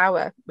Balfron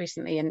Tower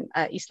recently in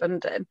East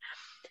London.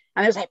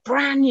 And there was like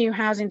brand new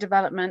housing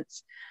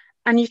developments.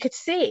 And you could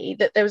see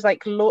that there was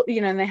like,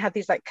 you know, and they had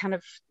these like kind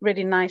of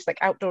really nice, like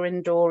outdoor,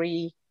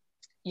 indoory,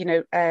 you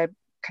know, kind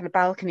of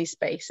balcony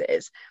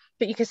spaces.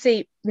 But you could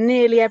see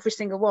nearly every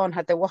single one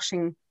had their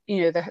washing,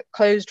 you know, the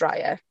clothes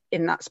dryer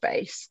in that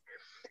space,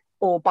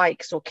 or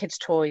bikes or kids'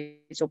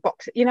 toys or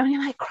boxes, you know, and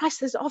you're like,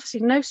 Christ, there's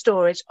obviously no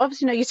storage,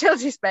 obviously no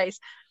utility space.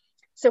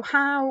 So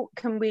how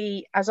can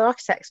we as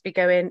architects be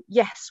going,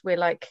 yes, we're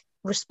like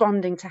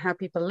responding to how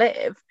people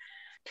live?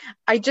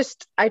 I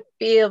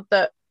feel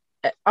that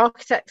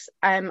architects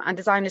and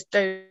designers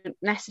don't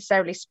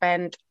necessarily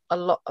spend a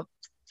lot of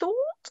thought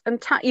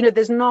and time, you know,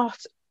 there's not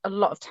a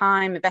lot of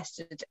time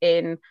invested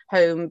in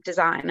home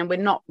design, and we're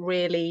not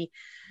really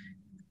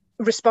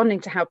responding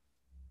to how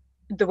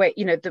the way,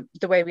 you know,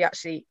 the way we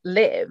actually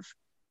live.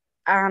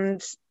 And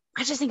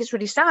I just think it's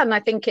really sad, and I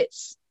think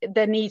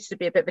there needs to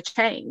be a bit of a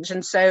change.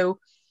 And so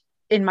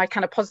in my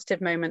kind of positive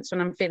moments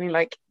when I'm feeling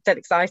like dead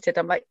excited,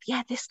 I'm like,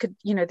 yeah, this could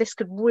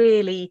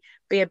really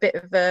be a bit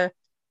of a,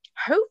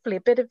 hopefully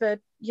a bit of a,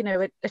 you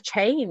know, a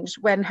change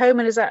when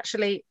homeowners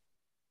actually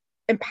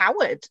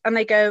empowered and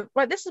they go,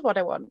 right, this is what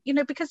I want, you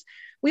know, because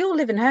we all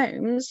live in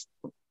homes.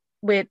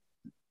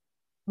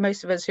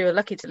 Most of us who are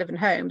lucky to live in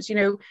homes, you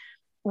know,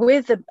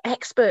 we're the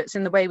experts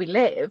in the way we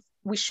live.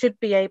 We should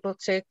be able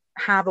to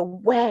have a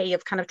way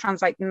of kind of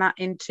translating that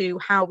into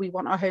how we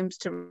want our homes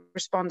to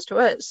respond to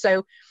us.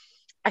 So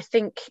I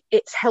think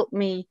it's helped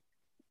me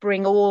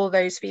bring all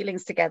those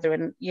feelings together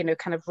and, you know,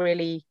 kind of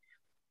really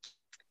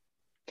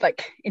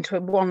like into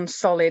one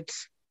solid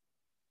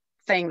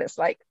thing that's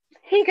like,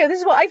 here you go, this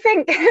is what I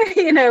think,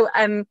 you know,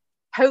 and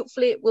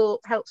hopefully it will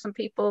help some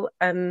people,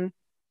 and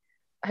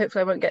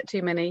hopefully I won't get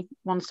too many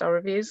 1-star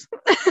reviews.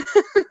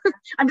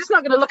 I'm just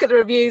not going to look at the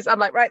reviews. I'm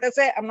like, right, that's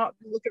it. I'm not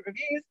going to look at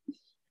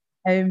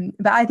reviews.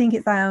 But I think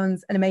it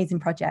sounds an amazing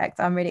project.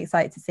 I'm really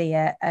excited to see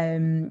it.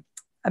 I'm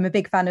a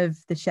big fan of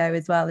the show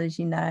as well, as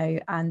you know,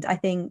 and I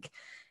think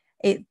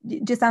it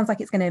just sounds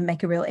like it's going to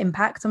make a real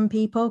impact on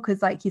people,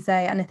 because like you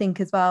say, and I think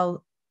as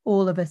well,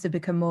 all of us have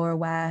become more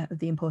aware of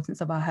the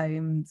importance of our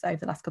homes over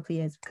the last couple of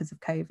years because of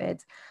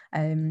COVID.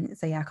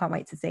 So yeah, I can't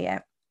wait to see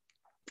it.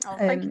 Oh,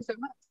 thank you so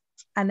much.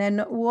 And then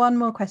one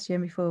more question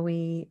before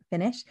we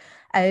finish.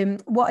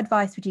 What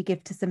advice would you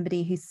give to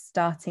somebody who's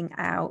starting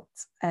out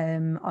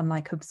on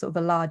like a sort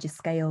of a larger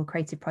scale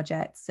creative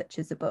project, such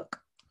as a book?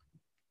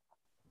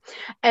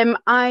 You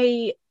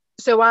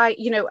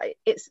know,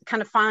 it's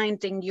kind of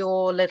finding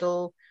your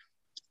little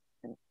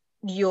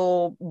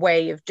your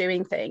way of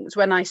doing things.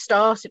 When I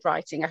started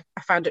writing,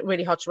 I found it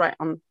really hard to write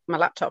on my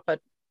laptop.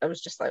 I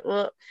was just like,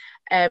 well,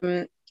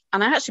 and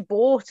I actually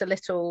bought a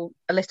little,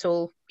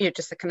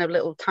 just a kind of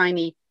little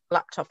tiny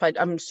laptop.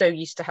 I'm so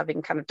used to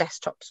having kind of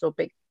desktops or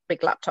big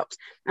laptops,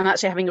 and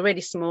actually having a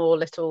really small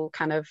little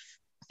kind of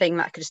thing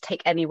that I could just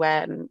take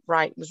anywhere and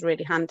write was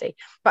really handy.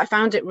 But I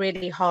found it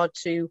really hard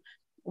to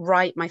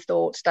write my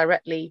thoughts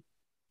directly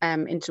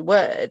into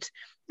Word,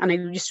 and I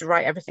used to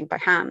write everything by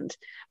hand.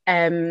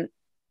 And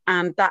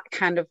that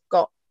kind of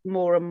got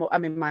more and more, I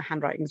mean, my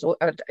handwriting's,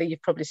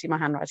 you've probably seen my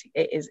handwriting,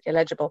 it is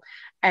illegible.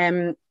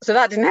 So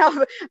that didn't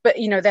help. But,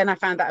 then I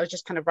found that I was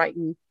just kind of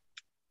writing,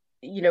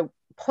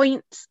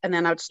 points, and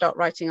then I would start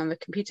writing on the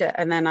computer,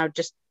 and then I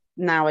just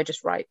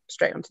write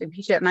straight onto the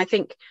computer. And I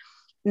think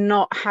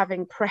not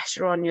having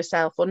pressure on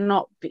yourself, or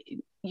not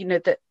be,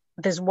 that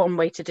there's one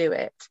way to do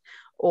it,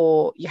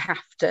 or you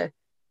have to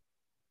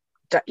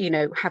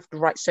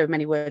write so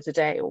many words a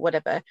day or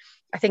whatever.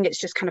 I think it's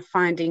just kind of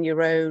finding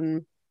your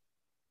own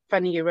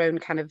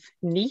kind of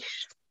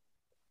niche,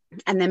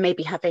 and then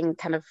maybe having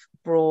kind of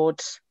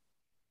broad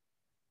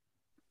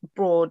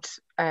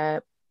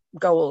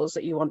goals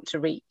that you want to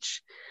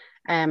reach.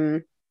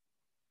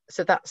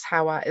 So that's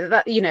how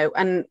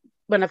and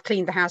when I've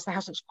cleaned the house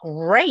looks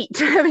great,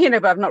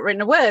 but I've not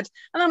written a word,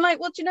 and I'm like,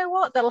 well, do you know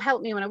what, that'll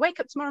help me when I wake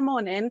up tomorrow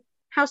morning,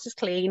 house is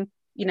clean,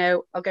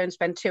 I'll go and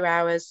spend 2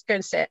 hours, go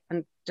and sit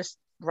and just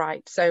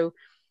write. So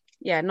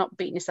yeah, not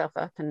beating yourself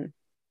up, and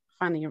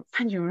find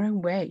your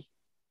own way.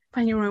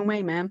 Find your own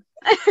way, man.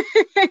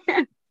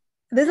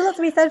 There's a lot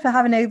to be said for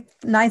having a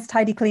nice,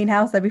 tidy, clean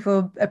house there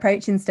before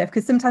approaching stuff,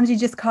 because sometimes you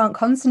just can't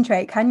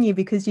concentrate, can you?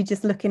 Because you're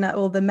just looking at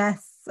all the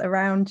mess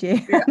around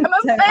you. Yeah, I'm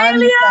a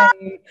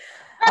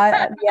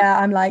failure.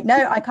 I'm like,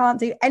 no, I can't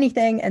do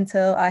anything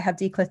until I have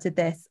decluttered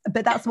this.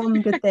 But that's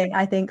one good thing,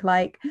 I think,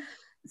 like,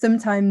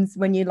 sometimes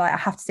when you I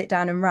have to sit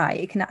down and write,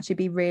 it can actually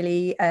be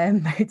really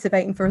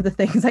motivating for other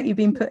things that you've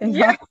been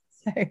putting off.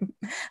 So,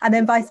 and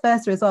then vice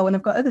versa as well, when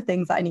I've got other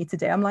things that I need to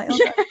do, I'm like,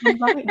 I'm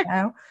right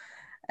now.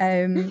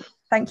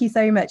 Thank you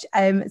so much.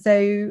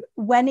 So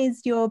when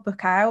is your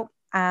book out,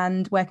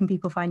 and where can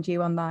people find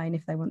you online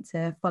if they want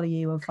to follow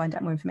you or find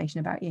out more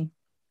information about you?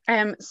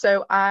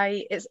 So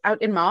it's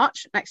out in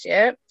March next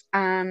year,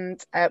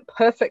 and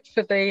perfect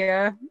for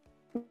the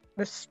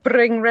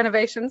spring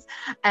renovations.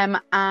 And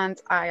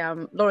I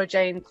am Laura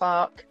Jane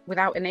Clark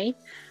without an E,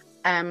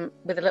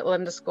 with a little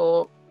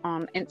underscore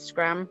on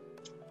Instagram.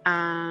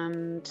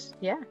 And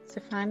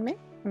so find me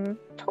and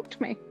talk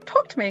to me.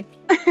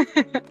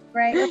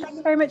 Great. Well, thank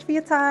you very much for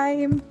your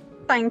time.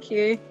 Thank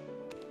you.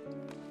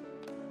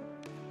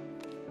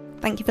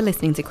 Thank you for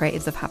listening to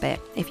Creatives of Habit.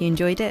 If you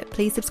enjoyed it,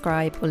 please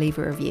subscribe or leave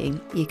a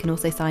review. You can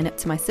also sign up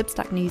to my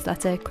Substack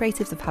newsletter,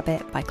 Creatives of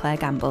Habit by Claire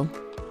Gamble.